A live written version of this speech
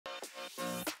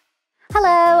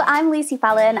Hello, I'm Lucy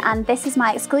Fallon and this is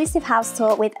my exclusive house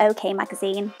tour with OK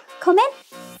Magazine. Come in.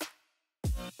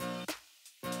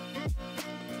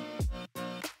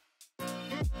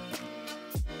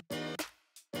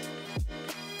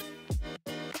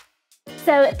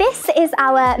 So this is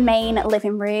our main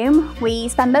living room. We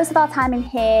spend most of our time in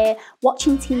here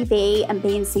watching TV and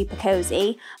being super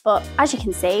cosy, but as you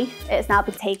can see, it's now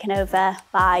been taken over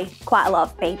by quite a lot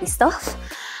of baby stuff.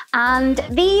 And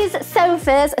these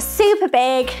sofas are super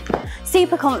big,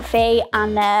 super comfy,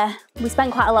 and we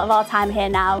spend quite a lot of our time here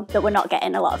now that we're not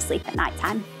getting a lot of sleep at night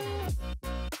time.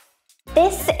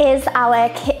 This is our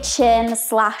kitchen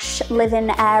 / living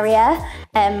area.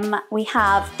 We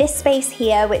have this space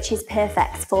here, which is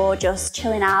perfect for just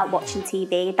chilling out, watching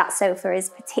TV. That sofa is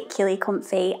particularly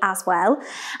comfy as well.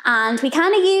 And we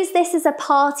kind of use this as a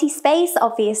party space.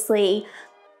 Obviously,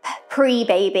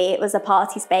 pre-baby, it was a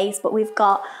party space, but we've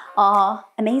got our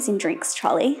amazing drinks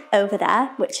trolley over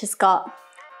there, which has got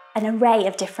an array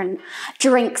of different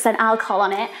drinks and alcohol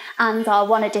on it, and our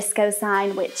Wanna Disco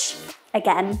sign, which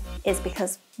again is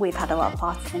because we've had a lot of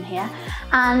parties in here.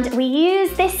 And we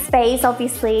use this space,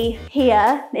 obviously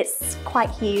here, it's quite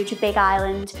huge, a big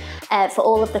island, for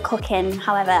all of the cooking.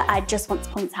 However, I just want to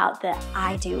point out that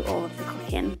I do all of the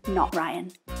cooking, not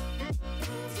Ryan.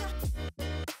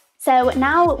 So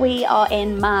now we are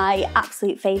in my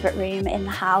absolute favourite room in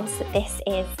the house. This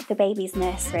is the baby's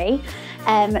nursery.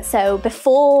 So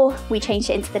before we changed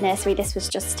it into the nursery, this was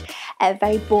just a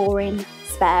very boring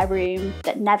spare room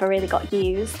that never really got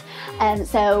used.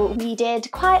 So we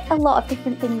did quite a lot of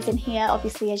different things in here.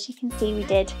 Obviously, as you can see, we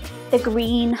did the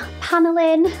green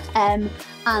panelling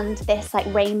and this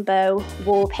like rainbow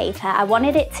wallpaper. I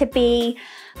wanted it to be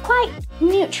quite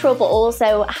neutral but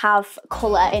also have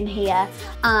colour in here,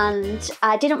 and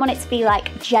I didn't want it to be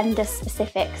like gender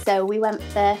specific, so we went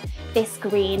for this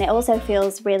green. It also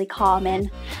feels really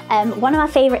calming. One of my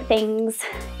favourite things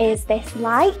is this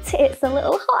light. It's a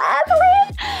little hot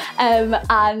air balloon,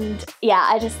 and yeah,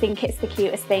 I just think it's the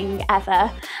cutest thing ever.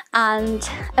 And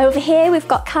over here we've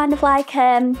got kind of like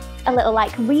a little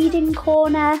like reading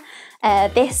corner.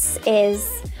 This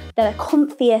is the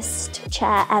comfiest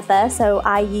chair ever, so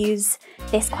I use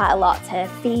this quite a lot to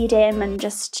feed him and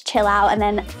just chill out, and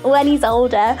then when he's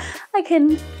older I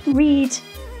can read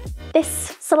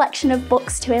this selection of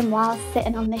books to him while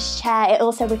sitting on this chair. It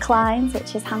also reclines,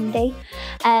 which is handy.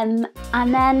 And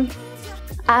then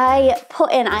I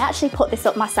actually put this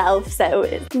up myself, so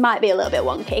it might be a little bit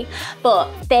wonky, but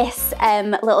this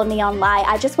little neon light,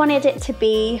 I just wanted it to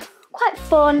be quite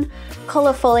fun,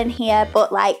 colourful in here,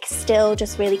 but like still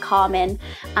just really calming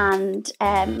and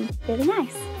really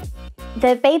nice.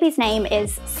 The baby's name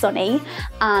is Sunny,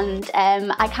 and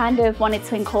I kind of wanted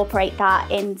to incorporate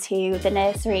that into the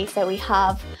nursery. So we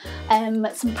have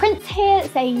some prints here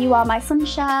that say "You are my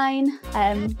sunshine,"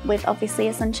 with obviously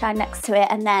a sunshine next to it,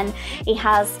 and then he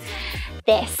has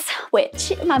this,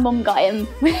 which my mum got him,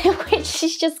 which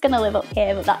she's just gonna live up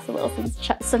here, but that's a little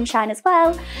sunshine as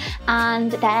well.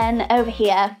 And then over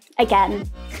here, again,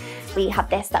 we have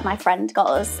this that my friend got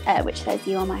us, which says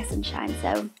 "You are my sunshine."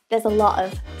 So there's a lot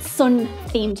of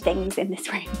sun-themed things in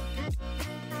this room.